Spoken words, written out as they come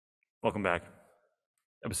Welcome back.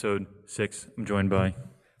 Episode 6. I'm joined by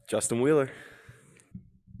Justin Wheeler.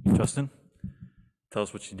 Justin. Tell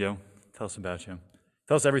us what you do. Tell us about you.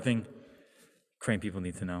 Tell us everything Crane people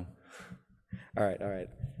need to know. All right.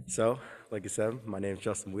 So, like you said, my name is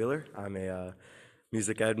Justin Wheeler. I'm a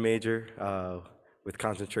music ed major with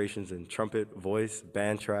concentrations in trumpet, voice,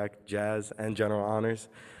 band track, jazz, and general honors.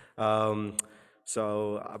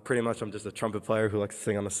 Pretty much I'm just a trumpet player who likes to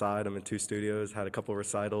sing on the side. I'm in 2 studios, had a couple of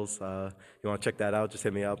recitals. You want to check that out, just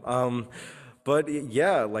hit me up. But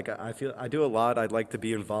yeah, like I feel I do a lot. I'd like to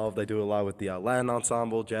be involved. I do a lot with the Latin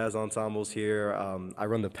ensemble, jazz ensembles here. I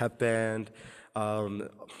run the pep band.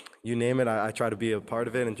 You name it, I try to be a part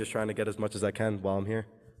of it and just trying to get as much as I can while I'm here.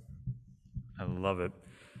 I love it.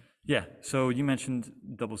 Yeah, so you mentioned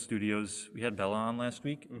double studios. We had Bella on last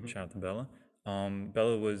week. Shout out to Bella.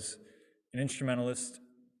 Bella was an instrumentalist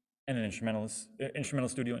and an instrumental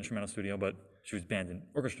studio, but she was band and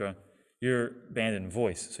orchestra. You're band and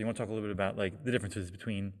voice. So you want to talk a little bit about like the differences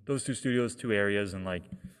between those 2 studios, 2 areas, and like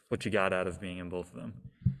what you got out of being in both of them.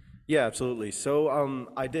 Yeah, absolutely. So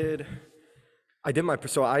I did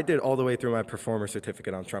all the way through my performer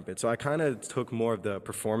certificate on trumpet. So I kind of took more of the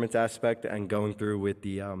performance aspect and going through with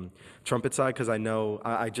the trumpet side because I know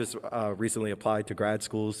I just recently applied to grad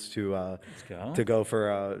schools to go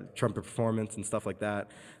for trumpet performance and stuff like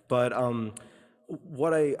that. But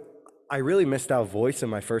what I really missed out voice in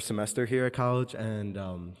my first semester here at college, and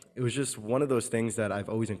it was just one of those things that I've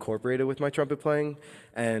always incorporated with my trumpet playing,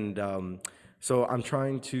 and so I'm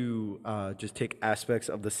trying to just take aspects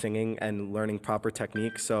of the singing and learning proper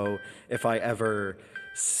technique. So if I ever,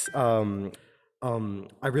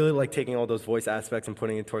 I really like taking all those voice aspects and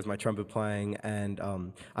putting it towards my trumpet playing. And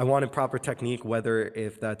I wanted proper technique, whether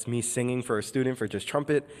if that's me singing for a student for just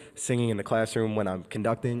trumpet, singing in the classroom when I'm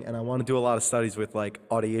conducting. And I want to do a lot of studies with like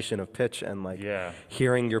audiation of pitch and like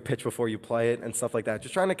hearing your pitch before you play it and stuff like that.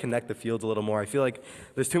 Just trying to connect the fields a little more. I feel like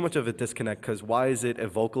there's too much of a disconnect because why is it a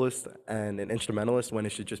vocalist and an instrumentalist when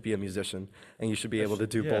it should just be a musician? And you should be able to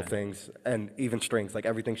do both things and even strings. Like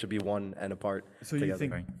everything should be one and apart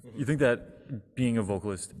together. You think that being a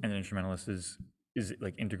vocalist and an instrumentalist is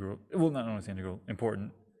like integral? Well, not only integral,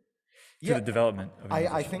 important to the development of a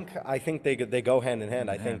musician. I think they go hand in hand.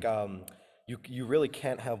 I think you really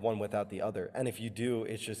can't have one without the other, and if you do,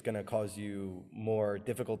 it's just going to cause you more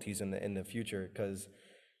difficulties in the future because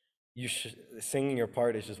singing your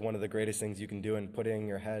part is just one of the greatest things you can do and put it in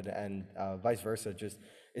your head, and vice versa. Just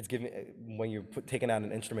it's giving when you're taking out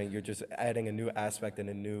an instrument, you're just adding a new aspect and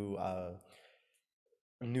a new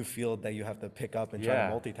field that you have to pick up and try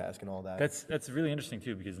to multitask and all that. That's really interesting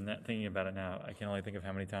too, because thinking about it now, I can only think of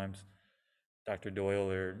how many times Dr.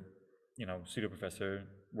 Doyle or pseudo professor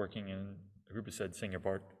working in a group has said, "Sing your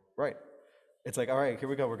part." Right. It's like, all right, here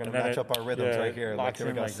we go. We're gonna match up our rhythms right here. Like, here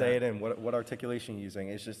we go. Say it in. What articulation you're using?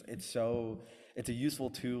 It's just it's a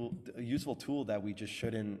useful tool that we just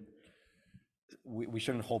shouldn't we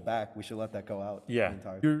shouldn't hold back. We should let that go out. Yeah.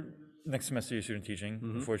 Next semester you're student teaching.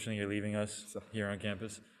 Unfortunately, you're leaving us here on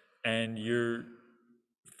campus, and you're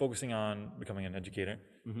focusing on becoming an educator.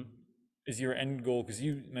 Is your end goal, because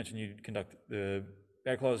you mentioned you conduct the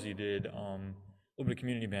band clause, you did a little bit of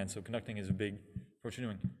community band, so conducting is a big what you're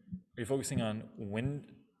doing. Are you focusing on wind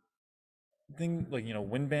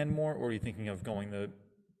band more, or are you thinking of going the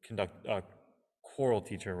conduct choral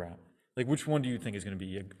teacher route? Like, which one do you think is going to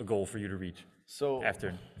be a goal for you to reach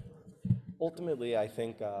after? Ultimately, I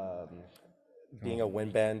think being a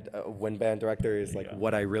wind band director is like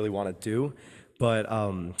what I really want to do, but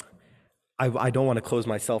I don't want to close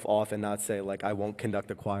myself off and not say like I won't conduct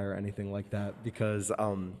a choir or anything like that because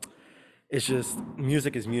it's just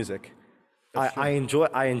music is music. I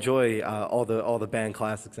enjoy all the band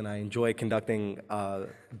classics and I enjoy conducting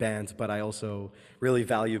bands, but I also really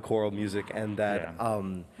value choral music and that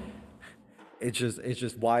it's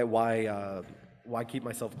just why keep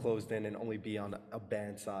myself closed in and only be on a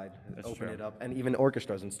band side? Open it up, and even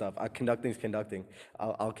orchestras and stuff. Conducting's conducting.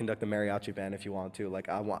 I'll conduct a mariachi band if you want to. Like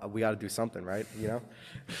we got to do something, right?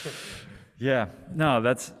 Yeah, no,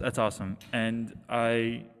 that's awesome, and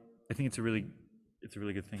I think it's a really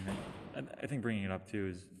good thing. I think bringing it up too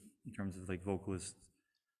is in terms of like vocalists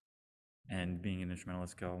and being an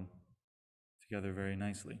instrumentalist go together very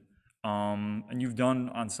nicely. And you've done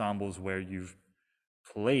ensembles where you've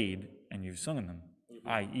played and you've sung in them,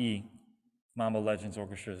 i.e. Mambo Legends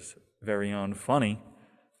Orchestra's very own Funny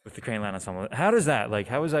with the Crane Latin Ensemble. How is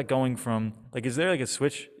that going from, like, is there like a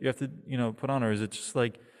switch you have to, put on, or is it just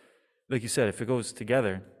like you said, if it goes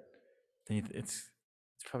together, then it's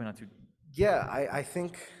probably not too... Yeah, I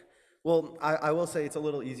think Well, I will say it's a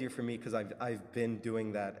little easier for me because I've been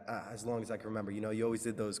doing that as long as I can remember. You know, you always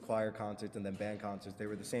did those choir concerts and then band concerts. They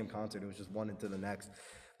were the same concert. It was just one into the next.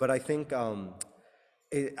 But I think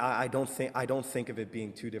I don't think of it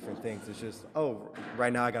being two different things. It's just, oh,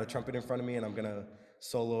 right now I got a trumpet in front of me and I'm gonna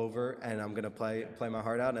solo over and I'm gonna play my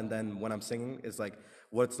heart out. And then when I'm singing, it's like,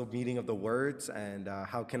 what's the meaning of the words and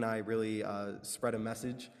how can I really spread a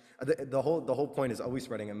message? The whole point is always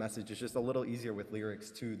spreading a message. It's just a little easier with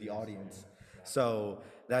lyrics to the audience. So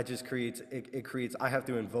that just creates it creates I have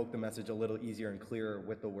to invoke the message a little easier and clearer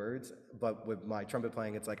with the words, but with my trumpet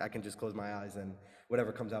playing it's like I can just close my eyes and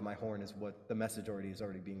whatever comes out my horn is what the message is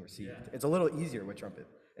already being received. It's a little easier with trumpet,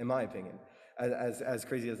 in my opinion. As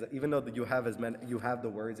crazy as that, even though that you have the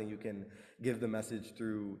words and you can give the message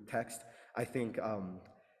through text, I think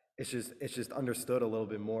it's just understood a little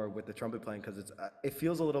bit more with the trumpet playing because it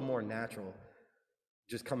feels a little more natural,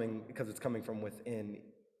 just coming because it's coming from within.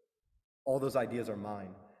 All those ideas are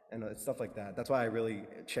mine and stuff like that. That's why I really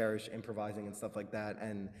cherish improvising and stuff like that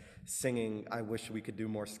and singing. I wish we could do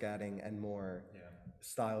more scatting and more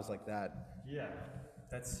styles like that. Yeah,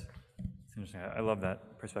 that's it's interesting. I love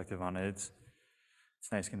that perspective on it. It's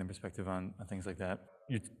nice getting the perspective on things like that.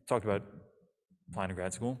 You talked about applying to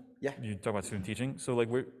grad school. Yeah. You talk about student teaching. So like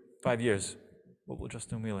we're 5 years. What will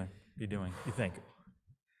Justin Wheeler be doing, you think?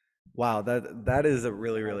 Wow, that is a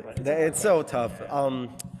really it's so tough.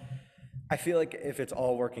 I feel like if it's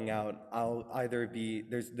all working out, I'll either be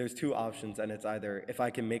there's two options, and it's either if I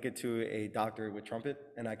can make it to a doctorate with trumpet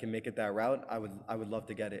and I can make it that route, I would love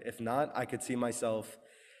to get it. If not, I could see myself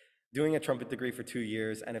doing a trumpet degree for 2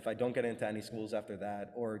 years, and if I don't get into any schools after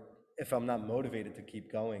that, or if I'm not motivated to keep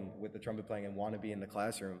going with the trumpet playing and want to be in the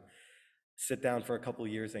classroom, sit down for a couple of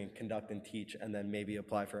years and conduct and teach, and then maybe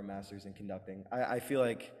apply for a master's in conducting. I feel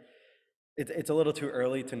like it's a little too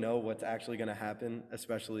early to know what's actually going to happen,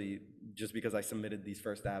 especially just because I submitted these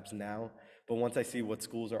first apps now. But once I see what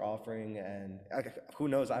schools are offering, and who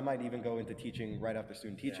knows, I might even go into teaching right after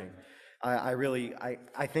student teaching.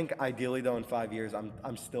 I think ideally though in 5 years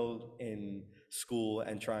I'm still in school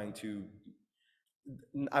and trying to,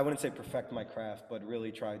 I wouldn't say perfect my craft, but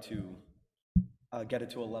really try to get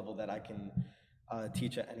it to a level that I can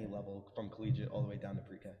teach at any level from collegiate all the way down to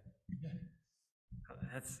pre-K.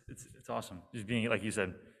 It's awesome. Just being like you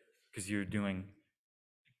said, because you're doing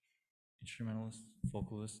instrumentalist,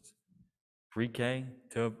 vocalist, pre-K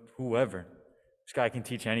to whoever. This guy can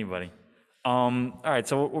teach anybody. All right,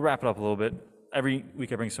 so we'll wrap it up a little bit. Every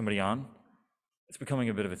week I bring somebody on. It's becoming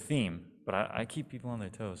a bit of a theme, but I keep people on their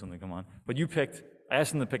toes when they come on. But I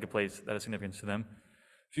asked them to pick a place that has significance to them.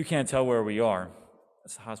 If you can't tell where we are,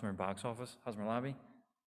 that's the Hosmer box office, Hosmer lobby. A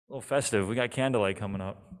little festive. We got candlelight coming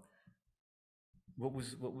up. What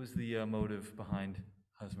was the motive behind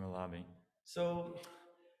Hosmer lobby? So,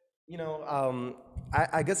 you know,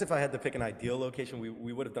 I guess if I had to pick an ideal location,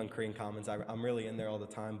 we would have done Crane Commons. I'm really in there all the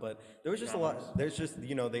time, but there was just a lot. There's just,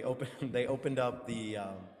 you know, they opened up the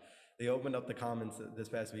Commons this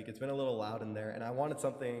past week. It's been a little loud in there, and I wanted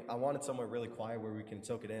somewhere really quiet where we can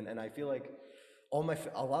soak it in. And I feel like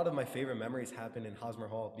a lot of my favorite memories happen in Hosmer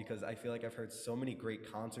Hall because I feel like I've heard so many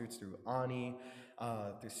great concerts through Ani,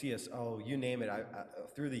 through CSO, you name it.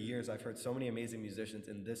 Through the years, I've heard so many amazing musicians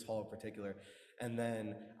in this hall in particular. And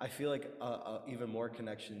then I feel like even more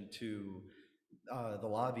connection to the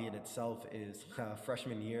lobby in itself is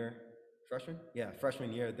freshman year. Freshman? Yeah,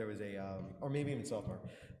 freshman year there was or maybe even sophomore,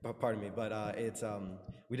 pardon me. But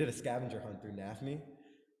we did a scavenger hunt through NAFME,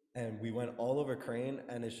 and we went all over Crane,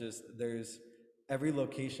 and it's just, every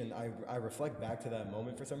location, I reflect back to that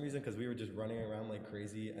moment for some reason because we were just running around like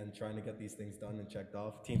crazy and trying to get these things done and checked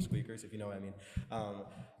off. Team squeakers, if you know what I mean.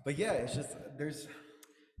 But yeah, it's just,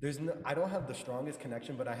 I don't have the strongest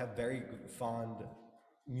connection, but I have very fond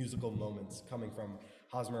musical moments coming from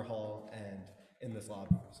Hosmer Hall and in this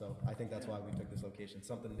lobby. So I think that's why we picked this location.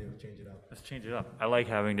 Something new, change it up. Let's change it up. I like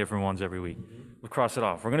having different ones every week. We'll cross it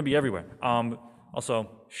off. We're going to be everywhere. Also,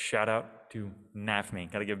 shout out to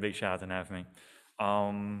NAFME. Got to give a big shout out to NAFME.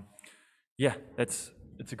 Yeah, it's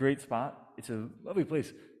a great spot. It's a lovely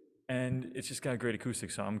place, and it's just got a great acoustic.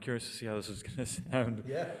 So I'm curious to see how this is going to sound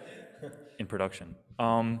in production.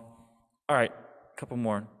 All right, a couple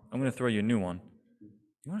more. I'm going to throw you a new one.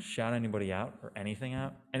 You want to shout anybody out or anything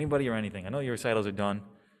out? Anybody or anything? I know your recitals are done.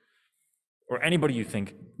 Or anybody you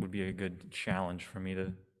think would be a good challenge for me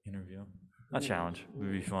to interview. Not challenge, it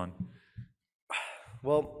would be fun.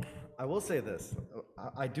 Well, I will say this.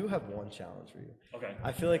 I do have one challenge for you. Okay.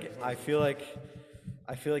 I feel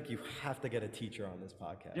like you have to get a teacher on this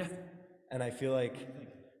podcast. Yeah. And I feel like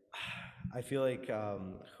I feel like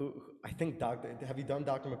I think Doctor. Have you done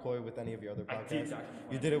Dr. McCoy with any of your other podcasts? did Dr.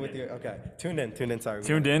 You did it with your okay. Tuned in. Sorry.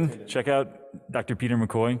 Tuned in. Check out Dr. Peter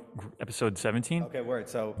McCoy, episode 17. Okay, word.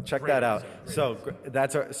 So check that out. So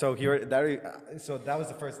that's so here so that was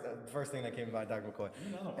the first thing that came about Dr. McCoy.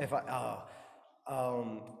 If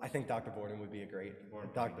I think Dr. Borden would be a great.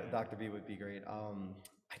 Dr. B would be great.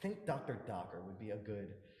 I think Dr. Docker would be a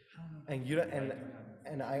good. And you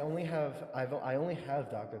and I only have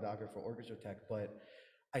Dr. Docker for orchestra tech, but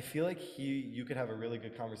I feel like you could have a really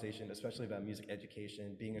good conversation, especially about music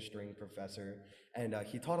education, being a string professor, and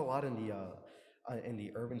he taught a lot in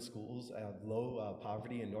the urban schools, low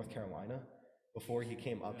poverty in North Carolina, before he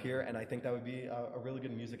came up here, and I think that would be a really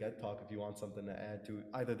good music ed talk if you want something to add to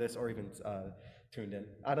either this or even tuned in.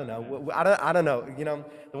 I don't know. I don't know. You know,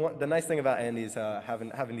 the nice thing about Andy is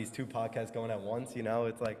having these two podcasts going at once. You know,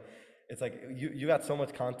 it's like you got so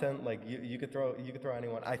much content. Like you could throw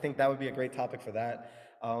anyone. I think that would be a great topic for that.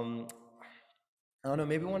 I don't know.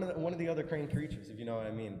 Maybe one of the other Crane creatures, if you know what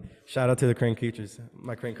I mean. Shout out to the Crane creatures,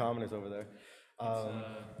 my Crane commoners over there.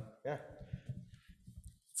 Yeah.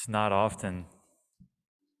 It's not often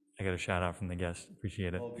I got a shout out from the guest.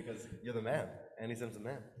 Appreciate it. Well, because you're the man. Andy Sim's the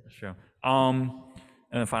man. That's true. And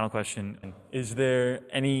the final question: is there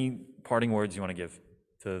any parting words you want to give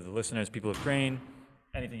to the listeners, people of Crane?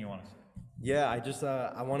 Anything you want to say? Yeah,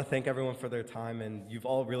 I want to thank everyone for their time, and you've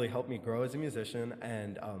all really helped me grow as a musician,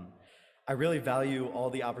 and I really value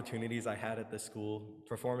all the opportunities I had at this school,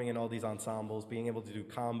 performing in all these ensembles, being able to do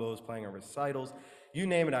combos, playing at recitals, you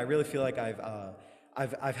name it. I really feel like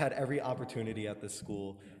I've had every opportunity at this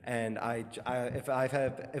school, and if I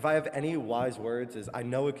have any wise words, is I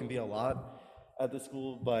know it can be a lot at the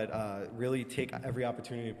school, but really take every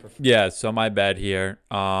opportunity to perform. Yeah, so my bad here.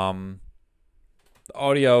 The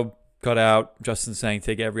audio cut out. Justin saying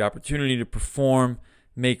take every opportunity to perform,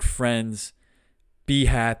 make friends, be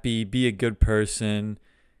happy, be a good person,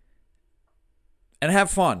 and have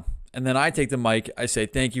fun. And then I take the mic. I say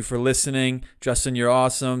thank you for listening. Justin, you're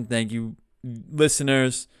awesome. Thank you,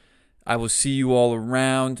 listeners. I will see you all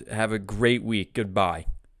around. Have a great week. Goodbye.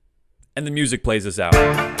 And the music plays us out.